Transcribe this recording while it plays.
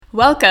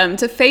Welcome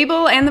to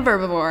Fable and the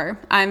Verbivore.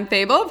 I'm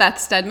Fable, Beth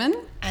Stedman.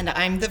 And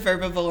I'm the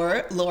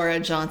Verbivore, Laura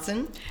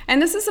Johnson. And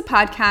this is a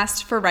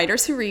podcast for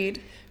writers who read,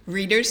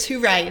 readers who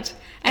write,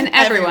 and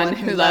everyone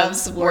who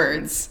loves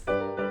words. All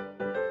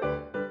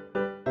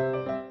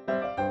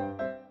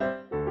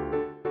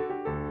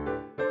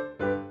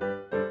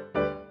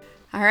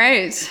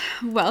right,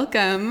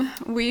 welcome.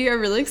 We are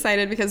really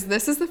excited because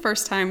this is the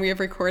first time we have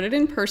recorded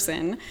in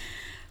person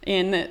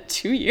in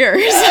 2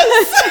 years.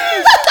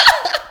 Yes.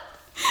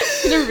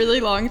 It's been a really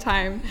long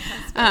time.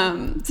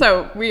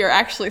 So we are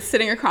actually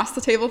sitting across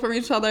the table from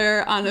each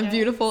other on a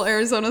beautiful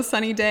Arizona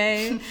sunny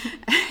day.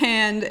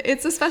 And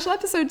it's a special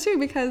episode too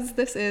because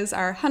this is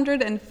our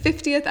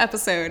 150th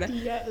episode.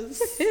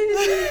 Yes.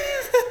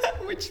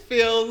 Which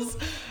feels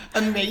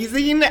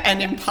amazing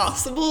and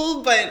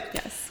impossible,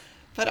 but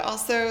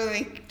also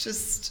like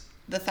just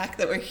the fact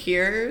that we're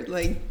here,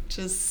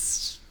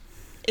 it's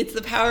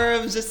the power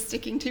of just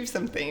sticking to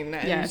something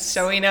and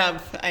showing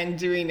up and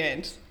doing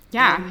it.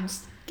 Yeah. And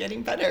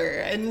getting better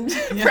and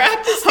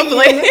practicing.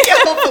 Hopefully.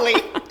 Hopefully.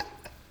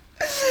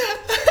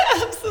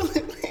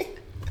 Absolutely.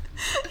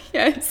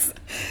 Yes.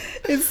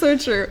 It's so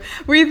true.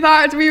 We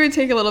thought we would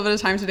take a little bit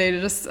of time today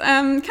to just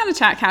kind of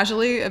chat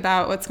casually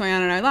about what's going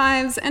on in our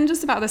lives and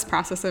just about this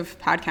process of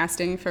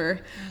podcasting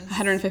for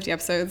 150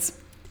 episodes.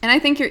 And I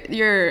think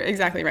you're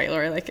exactly right,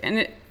 Laura.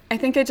 I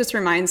think it just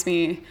reminds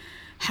me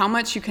how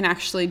much you can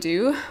actually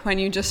do when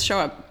you just show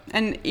up,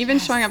 and even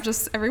showing up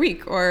just every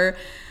week or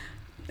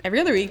every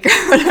other week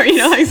or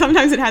whatever,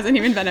 sometimes it hasn't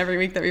even been every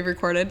week that we've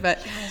recorded,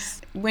 but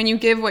when you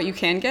give what you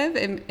can give,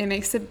 it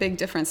makes a big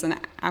difference. And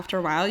after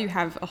a while, you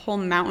have a whole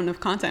mountain of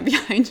content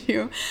behind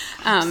you.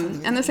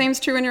 And the same is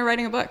true when you're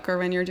writing a book or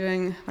when you're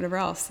doing whatever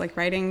else, like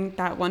writing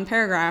that one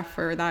paragraph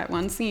or that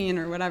one scene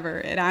or whatever.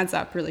 It adds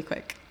up really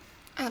quick.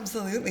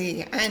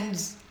 Absolutely. And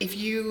if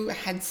you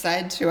had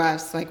said to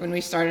us, when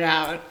we started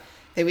out,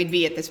 that we'd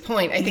be at this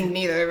point, I think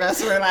neither of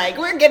us were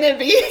we're going to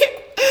be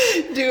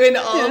doing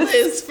all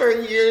this for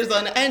years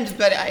on end.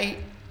 But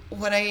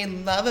what I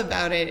love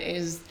about it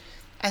is,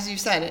 as you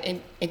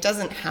said, it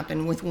doesn't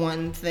happen with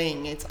one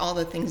thing. It's all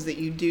the things that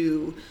you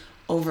do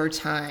over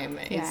time.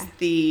 Yeah. It's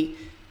the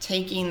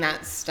taking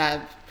that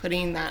step,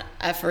 putting that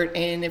effort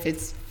in. If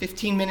it's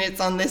 15 minutes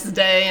on this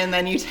day and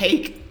then you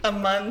take a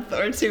month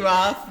or two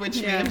off, which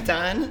we have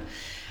done.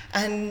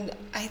 And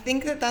I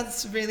think that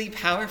that's really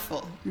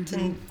powerful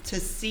to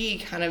see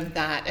kind of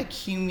that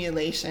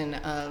accumulation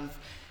of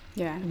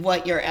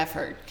what your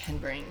effort can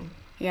bring.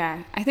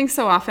 Yeah, I think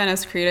so often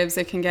as creatives,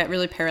 it can get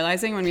really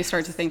paralyzing when we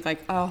start to think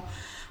a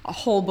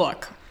whole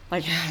book,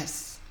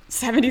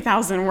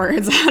 70,000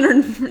 words,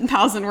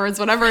 100,000 words,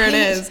 whatever it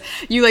is.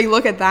 You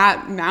look at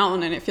that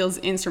mountain and it feels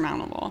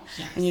insurmountable.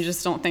 Yes. And you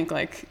just don't think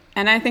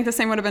and I think the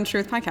same would have been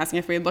true with podcasting.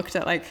 If we had looked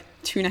at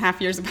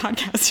 2.5 years of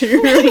podcasting, we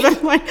would have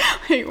been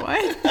wait,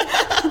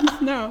 what?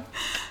 No.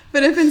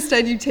 But if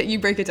instead you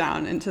break it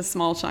down into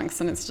small chunks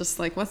and it's just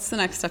what's the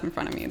next step in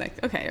front of me?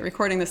 Okay,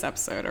 recording this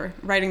episode or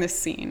writing this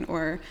scene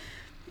or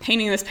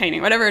painting this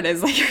painting, whatever it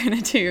is you're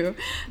going to do.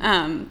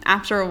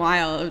 After a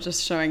while of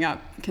just showing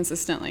up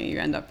consistently, you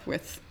end up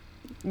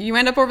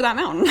over that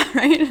mountain,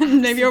 right?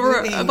 And maybe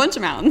over a bunch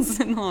of mountains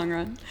in the long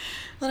run.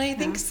 Well, I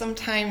think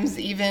sometimes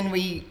even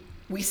we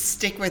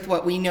stick with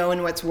what we know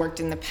and what's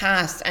worked in the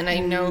past. And I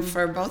know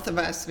for both of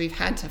us, we've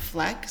had to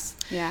flex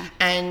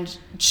and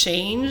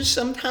change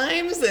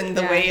sometimes, and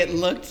the way it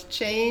looked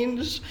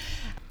changed.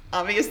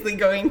 Obviously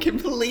going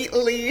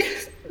completely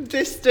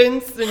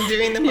distance and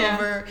doing them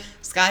over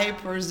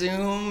Skype or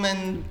Zoom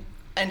and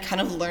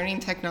kind of learning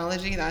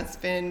technology, that's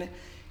been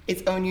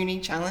its own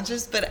unique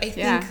challenges. But I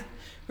think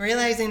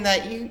realizing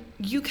that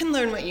you can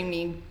learn what you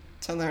need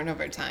to learn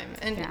over time,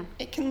 and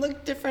it can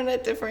look different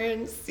at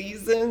different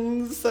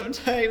seasons.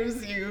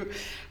 Sometimes you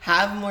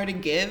have more to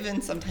give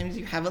and sometimes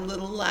you have a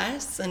little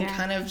less, and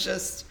kind of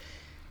just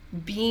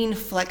being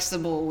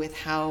flexible with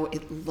how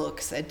it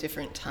looks at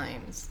different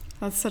times.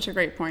 That's such a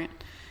great point.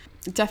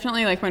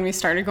 Definitely, when we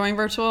started going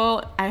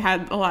virtual, I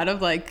had a lot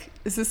of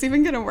is this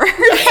even going to work?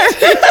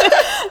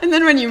 And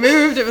then when you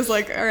moved, it was all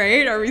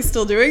right, are we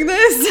still doing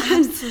this?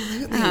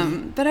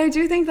 Absolutely. But I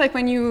do think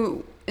when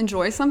you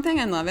enjoy something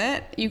and love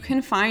it, you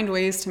can find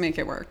ways to make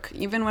it work,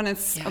 even when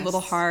it's a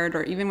little hard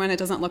or even when it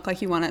doesn't look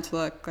like you want it to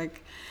look.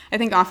 I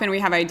think often we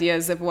have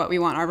ideas of what we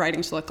want our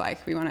writing to look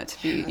like. We want it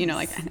to be,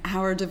 an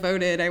hour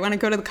devoted. I want to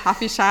go to the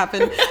coffee shop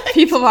and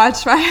people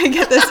watch while I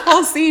get this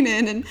whole scene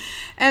in.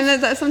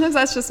 And sometimes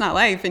that's just not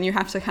life. And you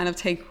have to kind of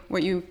take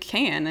what you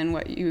can and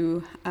what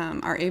you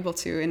are able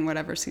to in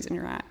whatever season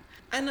you're at.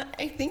 And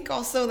I think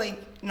also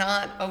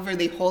not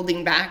overly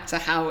holding back to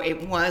how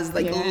it was,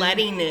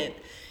 letting it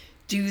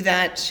do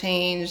that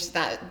change,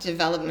 that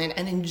development,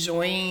 and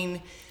enjoying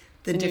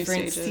the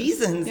different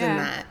seasons in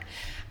that.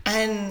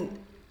 And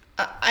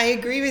I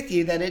agree with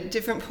you that at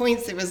different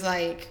points it was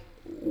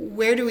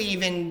where do we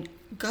even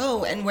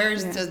go and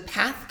where's the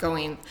path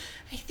going?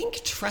 I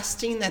think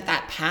trusting that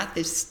path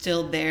is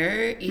still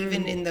there,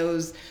 even in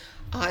those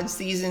odd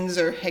seasons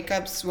or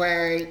hiccups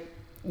where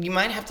you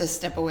might have to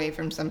step away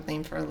from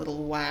something for a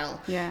little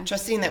while. Yeah.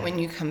 Trusting that when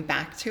you come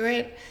back to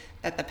it,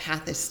 that the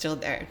path is still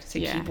there to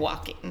keep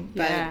walking.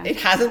 But it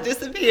hasn't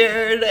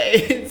disappeared.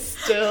 It's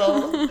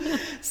still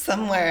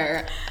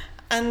somewhere.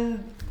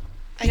 And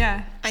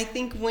I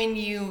think when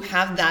you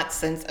have that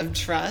sense of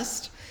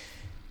trust,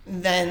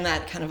 then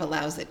that kind of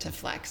allows it to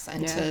flex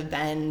and to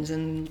bend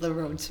and the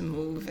road to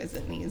move as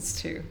it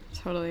needs to.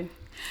 Totally.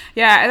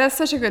 Yeah, that's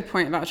such a good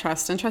point about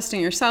trust and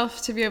trusting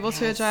yourself to be able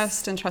to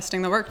adjust and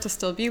trusting the work to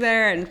still be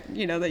there and,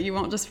 that you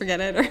won't just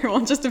forget it or it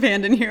won't just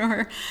abandon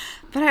you.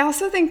 But I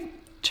also think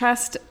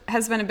trust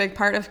has been a big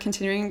part of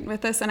continuing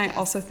with this. And I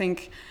also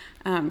think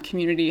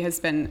community has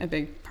been a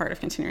big part of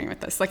continuing with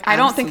this. Like, I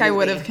don't think I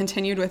would have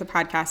continued with a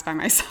podcast by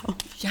myself.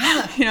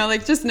 Yeah.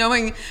 Like just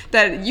knowing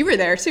that you were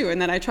there too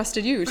and that I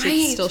trusted you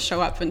to still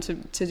show up and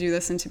to do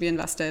this and to be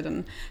invested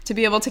and to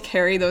be able to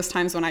carry those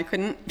times when I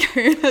couldn't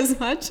carry as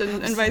much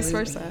and vice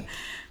versa.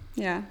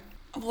 Yeah.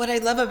 What I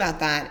love about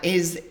that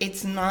is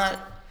it's not,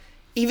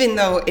 even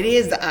though it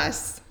is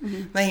us,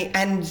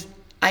 and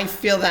I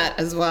feel that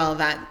as well,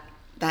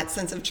 that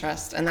sense of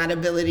trust and that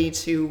ability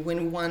to,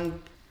 when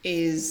one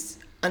is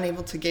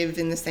unable to give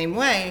in the same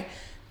way,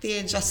 the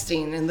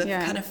adjusting and the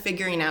kind of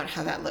figuring out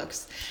how that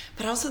looks,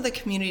 but also the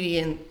community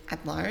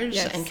at large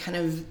and kind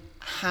of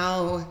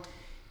how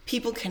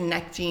people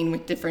connecting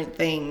with different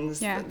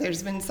things.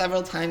 There's been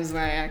several times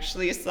where I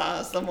actually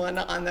saw someone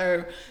on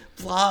their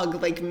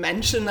blog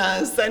mention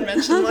us and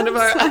mention one of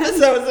our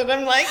episodes, and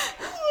I'm like,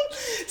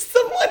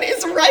 someone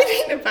is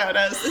writing about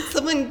us and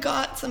someone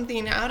got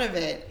something out of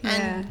it.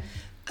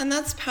 And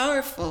that's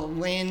powerful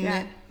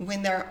when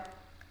there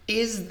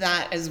is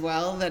that as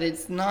well, that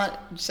it's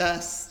not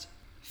just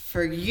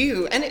for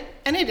you, and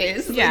it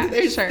is.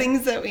 There's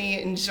things that we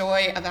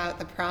enjoy about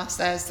the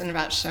process and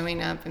about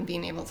showing up and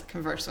being able to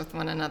converse with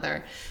one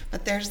another,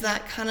 but there's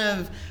that kind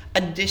of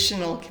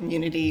additional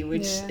community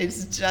which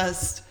is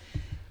just,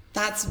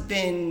 that's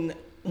been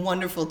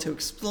wonderful to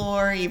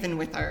explore, even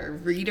with our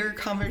reader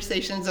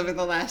conversations over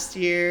the last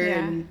year.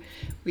 And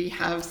we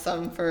have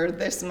some for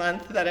this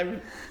month that I'm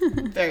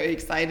very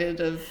excited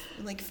of,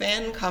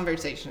 fan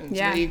conversations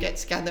where you get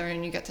together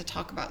and you get to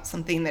talk about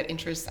something that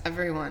interests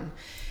everyone.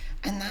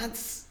 And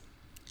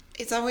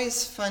it's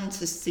always fun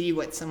to see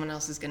what someone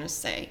else is going to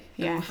say,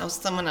 and how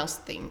someone else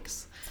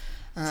thinks,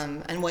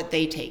 and what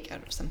they take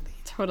out of something.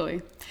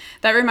 Totally.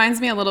 That reminds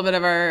me a little bit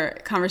of our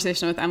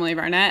conversation with Emily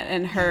Barnett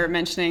and her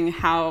mentioning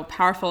how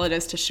powerful it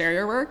is to share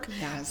your work.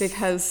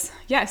 Because,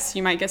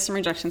 you might get some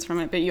rejections from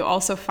it, but you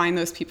also find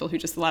those people who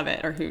just love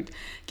it or who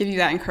give you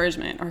that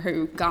encouragement or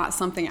who got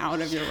something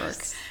out of your work.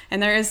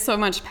 And there is so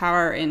much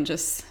power in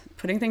just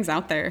putting things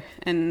out there.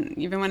 And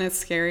even when it's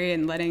scary,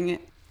 and letting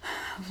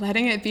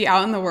it be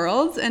out in the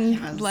world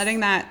and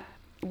letting that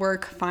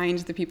work find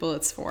the people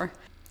it's for.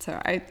 So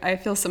I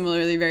feel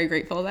similarly very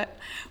grateful that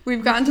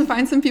we've gotten to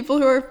find some people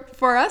who are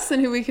for us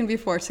and who we can be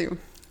for too.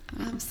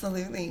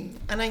 Absolutely.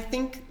 And I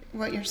think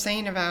what you're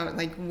saying about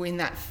when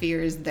that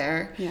fear is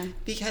there,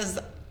 because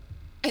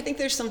I think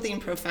there's something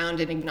profound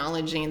in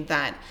acknowledging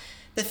that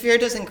the fear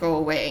doesn't go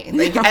away.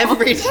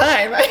 Every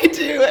time I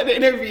do an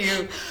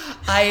interview,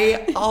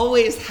 I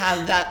always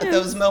have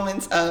those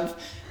moments of,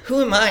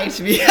 who am I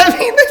to be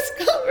having this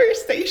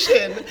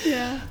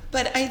conversation?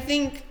 But I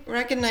think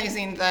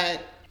recognizing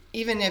that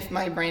even if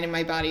my brain and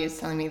my body is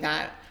telling me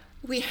that,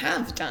 we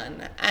have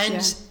done.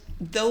 And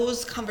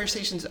those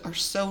conversations are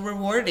so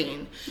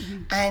rewarding.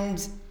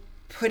 And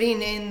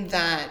putting in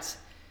that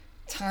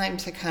time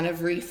to kind of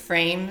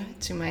reframe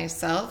to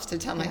myself, to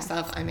tell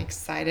myself I'm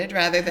excited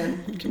rather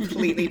than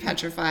completely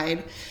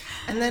petrified.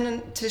 And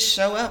then to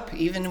show up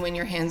even when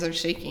your hands are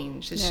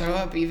shaking, to show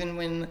up even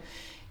when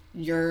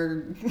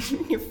you're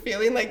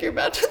feeling like you're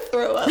about to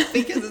throw up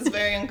because it's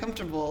very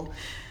uncomfortable.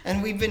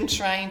 And we've been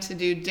trying to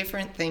do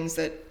different things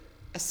that,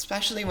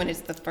 especially when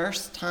it's the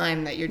first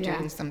time that you're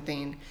doing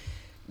something,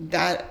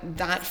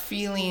 that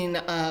feeling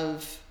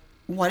of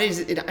what is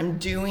it I'm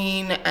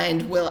doing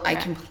and will I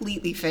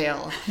completely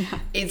fail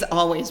is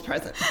always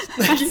present.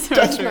 It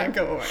does not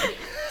go away.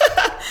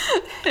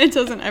 It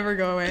doesn't ever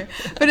go away.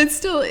 But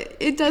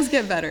it does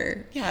get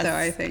better, though,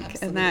 I think.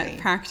 Absolutely. And that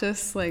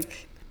practice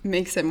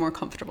makes it more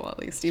comfortable, at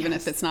least, even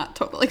if it's not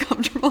totally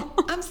comfortable.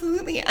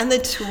 Absolutely. And the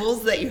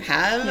tools that you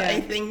have,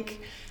 I think,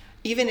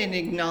 even in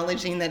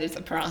acknowledging that it's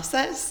a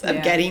process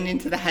of getting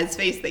into the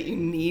headspace that you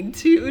need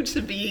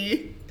to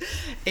be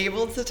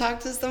able to talk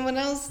to someone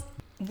else,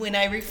 when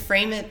I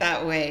reframe it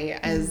that way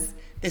as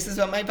this is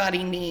what my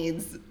body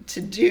needs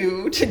to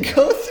do, to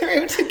go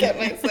through, to get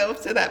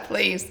myself to that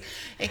place,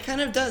 it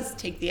kind of does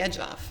take the edge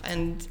off.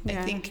 And I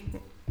think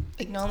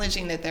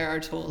acknowledging that there are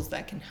tools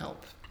that can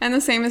help. And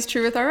the same is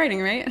true with our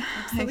writing, right?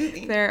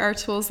 Absolutely. There are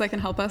tools that can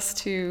help us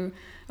to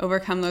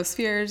overcome those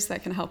fears,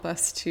 that can help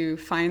us to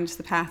find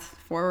the path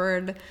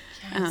forward.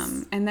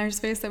 And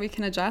there's ways that we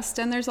can adjust.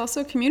 And there's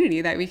also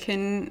community that we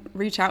can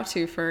reach out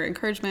to for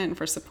encouragement and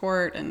for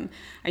support and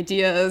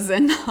ideas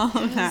and all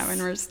of that when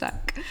we're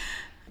stuck.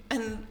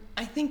 And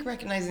I think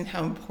recognizing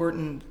how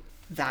important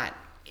that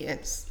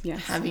is,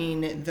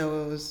 having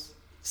those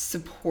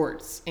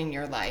supports in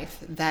your life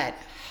that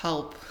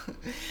help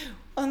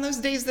on those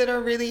days that are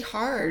really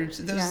hard,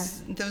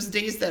 those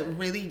days that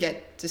really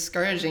get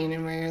discouraging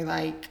and where you're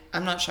like,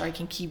 I'm not sure I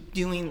can keep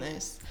doing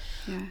this.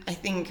 I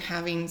think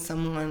having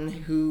someone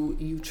who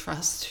you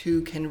trust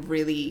who can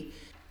really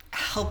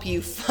help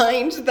you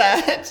find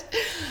that,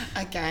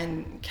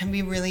 again, can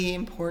be really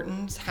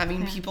important.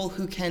 Having people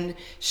who can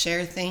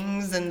share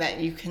things and that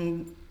you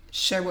can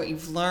share what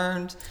you've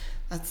learned,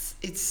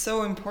 it's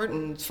so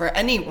important for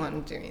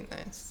anyone doing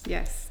this.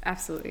 Yes,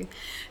 absolutely.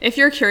 If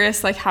you're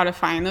curious like how to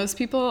find those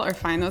people or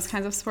find those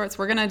kinds of sports,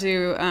 we're gonna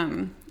do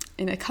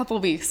in a couple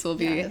weeks we'll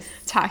be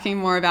talking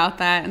more about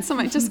that,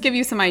 and just give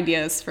you some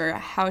ideas for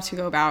how to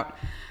go about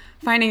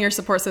finding your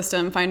support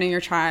system, finding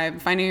your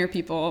tribe, finding your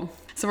people.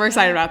 So we're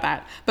excited about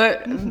that.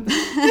 But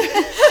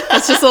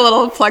that's just a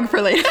little plug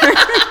for later.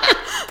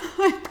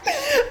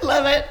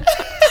 Love it.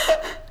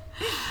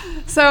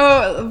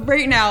 So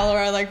right now,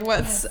 Laura, like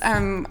what's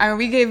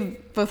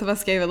both of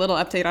us gave a little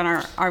update on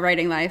our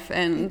writing life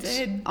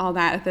and all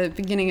that at the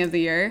beginning of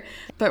the year,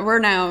 but we're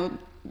now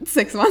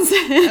 6 months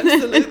in.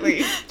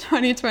 Absolutely.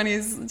 2020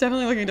 is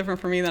definitely looking different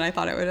for me than I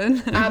thought it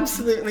would.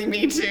 Absolutely,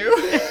 me too.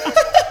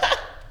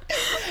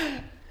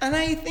 And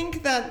I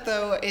think that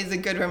though is a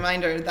good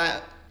reminder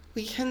that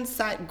we can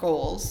set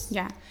goals.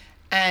 Yeah.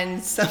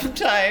 And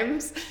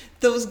sometimes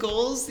those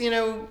goals,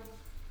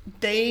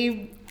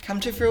 they come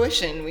to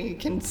fruition. We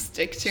can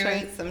stick to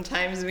it.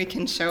 Sometimes we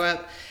can show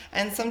up,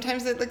 and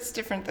sometimes it looks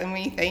different than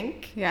we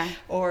think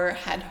or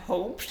had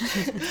hoped,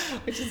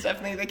 which is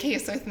definitely the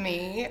case with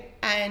me.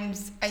 And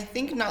I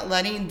think not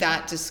letting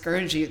that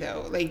discourage you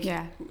though,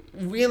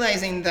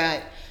 realizing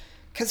that,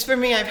 because for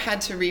me, I've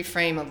had to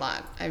reframe a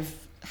lot. I've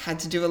had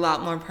to do a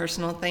lot more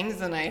personal things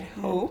than I'd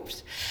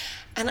hoped.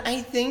 And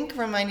I think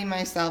reminding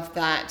myself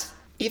that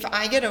if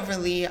I get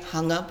overly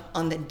hung up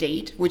on the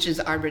date, which is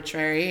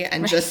arbitrary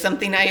and just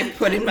something I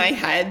put in my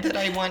head that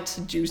I want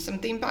to do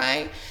something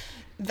by,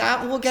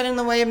 that will get in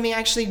the way of me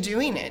actually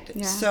doing it.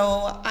 Yeah.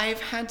 So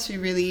I've had to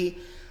really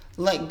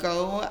let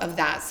go of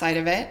that side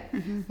of it,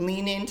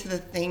 lean into the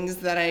things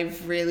that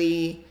I've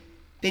really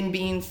been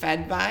being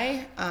fed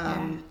by,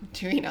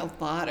 doing a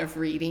lot of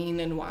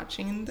reading and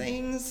watching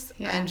things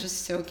and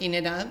just soaking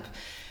it up.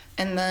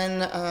 And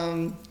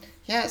then,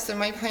 so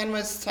my plan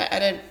was to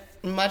edit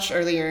much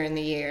earlier in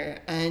the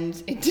year,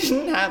 and it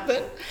didn't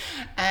happen.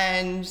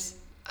 And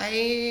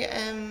I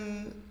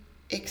am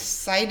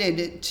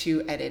excited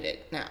to edit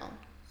it now.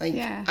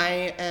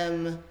 I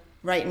am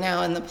right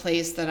now in the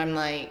place that I'm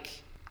like,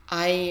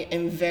 I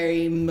am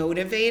very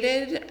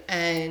motivated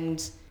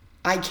and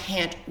I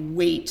can't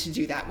wait to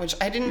do that, which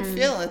I didn't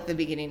feel at the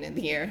beginning of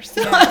the year.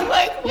 So I'm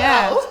like,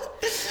 wow.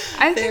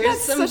 I think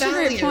that's such a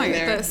great point.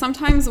 That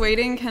sometimes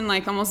waiting can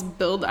almost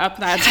build up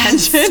that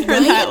tension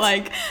or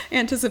that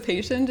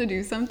anticipation to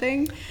do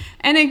something.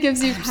 And it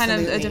gives you kind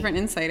of a different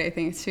insight, I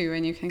think, too,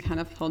 and you can kind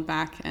of hold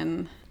back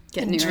and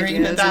get new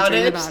dream ideas about and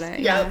it. Dream about it.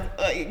 Yeah.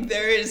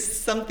 There is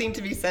something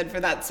to be said for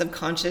that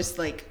subconscious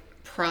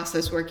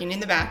process working in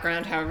the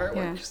background, however it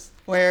works.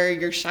 Where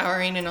you're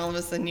showering and all of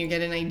a sudden you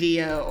get an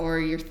idea, or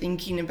you're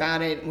thinking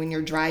about it when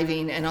you're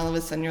driving and all of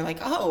a sudden you're like,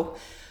 oh,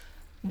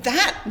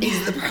 that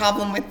is the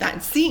problem with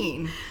that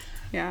scene.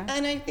 Yeah.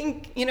 And I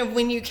think,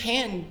 when you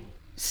can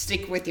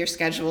stick with your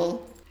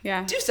schedule,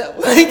 do so.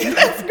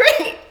 That's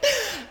great.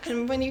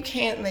 And when you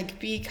can't,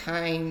 be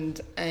kind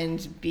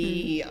and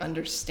be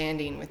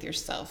understanding with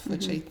yourself,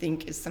 which I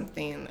think is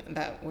something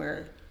that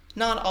we're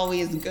not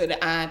always good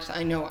at.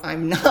 I know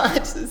I'm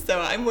not,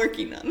 so I'm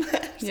working on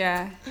that.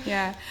 Yeah.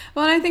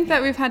 Well, and I think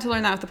that we've had to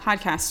learn that with the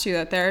podcast too,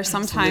 that there are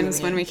some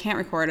times when we can't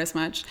record as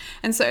much.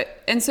 And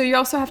so you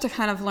also have to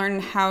kind of learn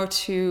how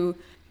to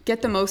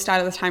get the most out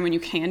of the time when you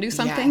can do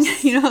something,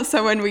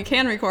 so when we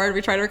can record,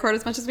 we try to record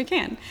as much as we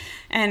can.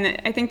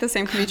 And I think the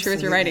same can be true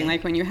with your writing.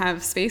 When you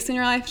have space in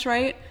your life to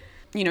write,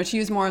 to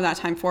use more of that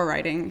time for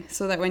writing,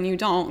 so that when you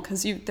don't,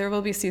 because there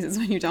will be seasons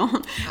when you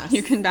don't,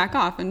 you can back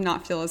off and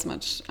not feel as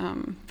much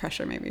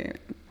pressure maybe.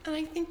 And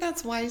I think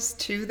that's wise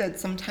too, that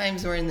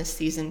sometimes we're in the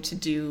season to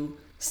do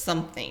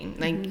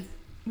something.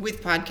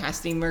 With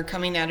podcasting, we're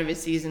coming out of a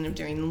season of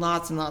doing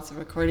lots and lots of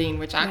recording,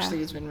 which actually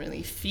has been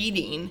really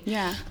feeding,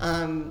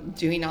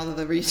 doing all of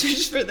the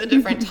research for the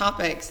different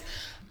topics.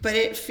 But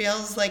it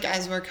feels like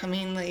as we're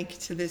coming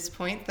to this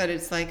point that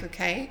it's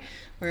okay,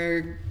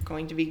 we're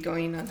going to be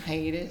going on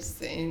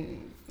hiatus,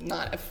 and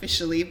not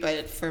officially,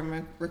 but from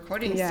a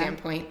recording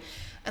standpoint.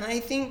 And I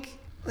think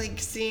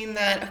seeing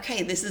that,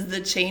 okay, this is the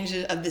change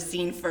of the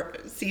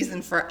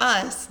season for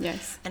us.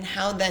 Yes. And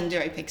how then do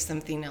I pick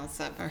something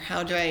else up, or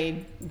how do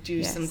I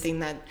do something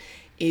that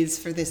is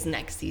for this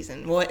next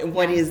season?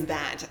 What is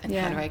that, and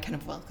how do I kind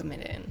of welcome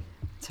it in?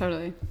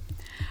 Totally.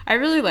 I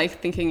really like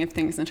thinking of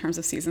things in terms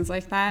of seasons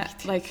like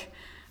that.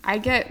 I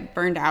get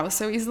burned out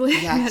so easily.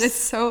 Yes. That it's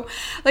so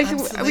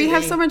we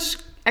have so much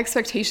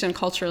expectation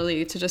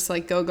culturally to just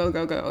go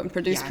and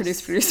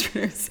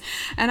produce.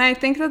 And I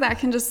think that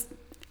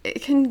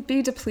can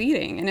be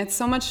depleting, and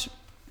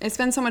it's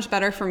been so much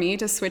better for me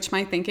to switch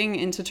my thinking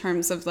into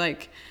terms of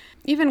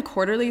even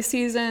quarterly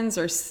seasons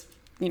or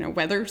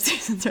weather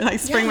seasons are like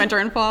spring, winter,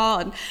 and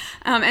fall,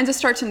 and to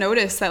start to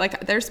notice that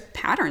like there's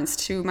patterns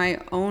to my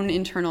own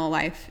internal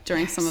life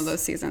during some of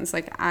those seasons.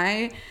 Like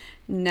I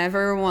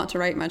never want to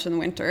write much in the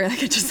winter.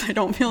 Like I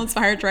don't feel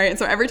inspired to write. And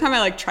so every time I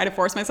like try to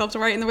force myself to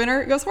write in the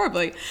winter, it goes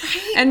horribly.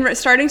 Right. And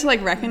starting to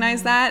like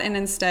recognize that and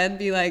instead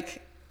be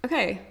like,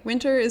 okay,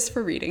 winter is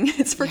for reading.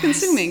 It's for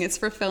consuming. It's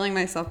for filling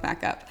myself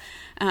back up.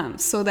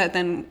 So that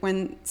then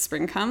when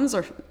spring comes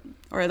or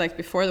like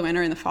before the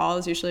winter and the fall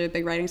is usually a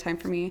big writing time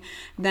for me,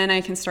 then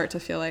I can start to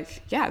feel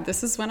like, yeah,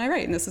 this is when I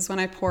write and this is when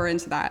I pour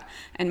into that.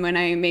 And when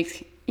I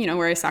make,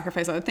 where I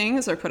sacrifice other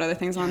things or put other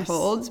things on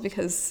hold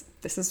because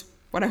this is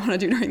what I want to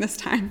do during this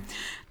time.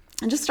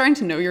 And just starting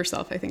to know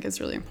yourself, I think, is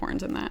really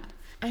important in that.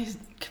 I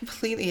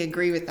completely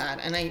agree with that.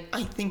 And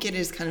I think it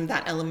is kind of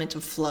that element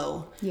of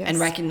flow and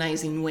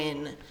recognizing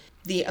when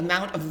the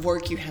amount of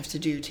work you have to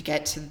do to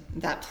get to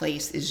that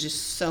place is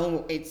just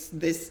so, it's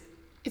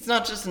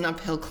not just an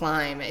uphill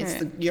climb.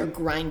 It's you're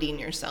grinding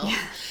yourself. Yeah.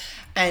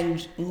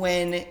 And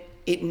when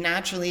it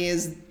naturally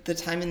is the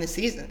time in the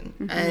season.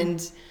 Mm-hmm.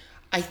 And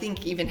I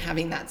think even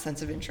having that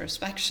sense of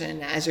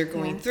introspection as you're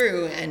going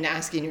through and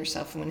asking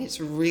yourself when it's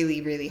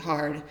really, really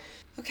hard,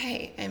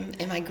 okay,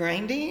 am I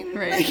grinding?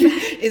 Right. Like,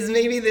 is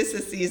maybe this a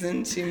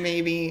season to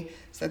maybe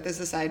set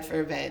this aside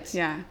for a bit?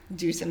 Yeah.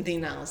 Do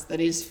something else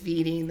that is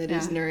feeding, that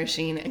is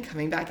nourishing, and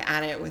coming back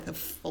at it with a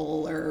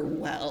fuller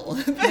well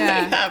than I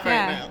have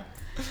right now.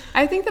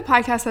 I think the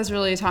podcast has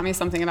really taught me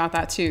something about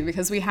that too,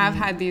 because we have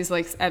had these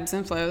like ebbs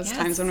and flows,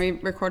 times when we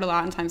record a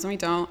lot and times when we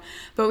don't.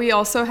 But we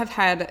also have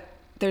had,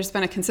 there's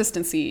been a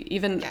consistency,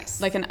 even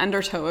like an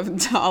undertow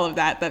to all of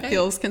that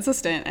feels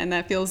consistent and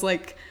that feels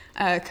like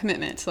a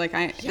commitment. Like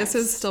this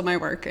is still my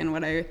work and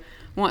what I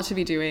want to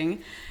be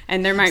doing.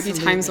 And there might be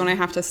times when I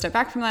have to step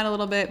back from that a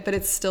little bit, but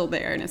it's still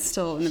there and it's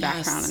still in the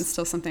background and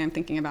still something I'm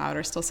thinking about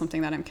or still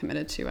something that I'm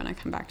committed to when I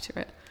come back to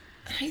it.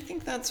 I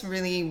think that's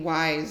really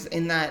wise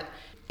in that.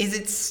 Is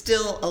it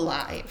still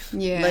alive?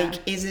 Yeah.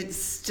 Like, is it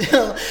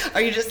still, are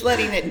you just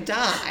letting it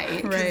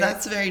die? Because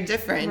that's very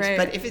different. Right.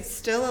 But if it's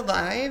still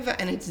alive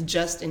and it's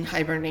just in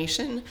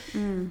hibernation,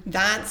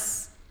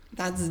 that's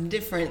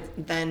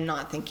different than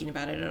not thinking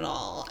about it at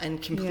all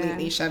and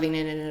completely shoving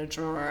it in a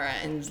drawer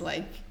and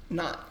like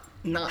not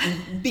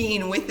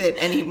being with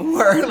it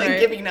anymore,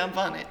 like giving up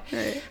on it.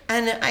 Right.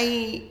 And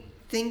I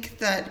think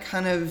that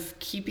kind of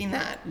keeping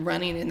that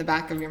running in the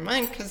back of your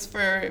mind, because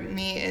for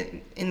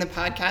me in the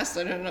podcast,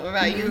 I don't know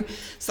about you,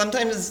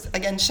 sometimes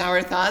again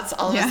shower thoughts,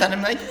 all of a sudden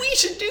I'm like, we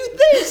should do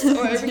this,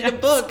 or I read a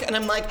book and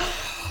I'm like,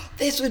 oh,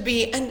 this would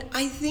be, and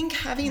I think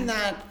having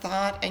that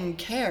thought and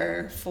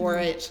care for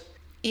it,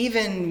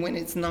 even when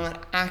it's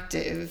not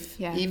active,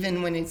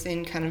 even when it's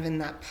in kind of in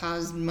that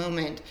paused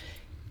moment,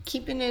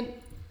 keeping it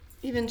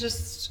even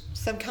just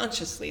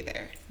subconsciously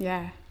there.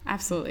 Yeah,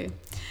 absolutely.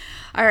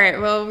 All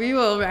right, well, we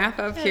will wrap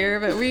up here,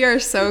 but we are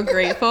so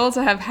grateful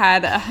to have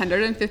had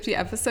 150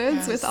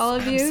 episodes with all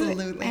of you.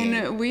 Absolutely.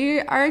 And we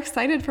are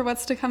excited for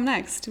what's to come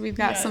next. We've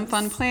got some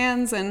fun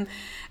plans, and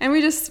we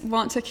just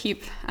want to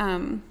keep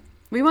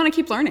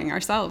learning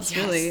ourselves,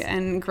 really,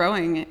 and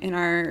growing in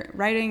our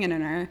writing and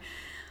in our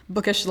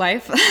bookish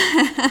life.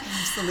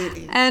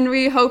 Absolutely. And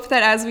we hope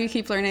that as we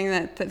keep learning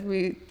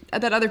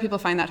that other people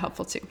find that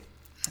helpful too.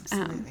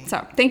 Absolutely.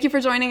 So thank you for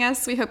joining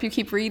us. We hope you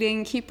keep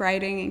reading, keep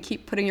writing, and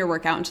keep putting your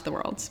work out into the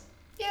world.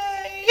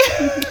 Yay!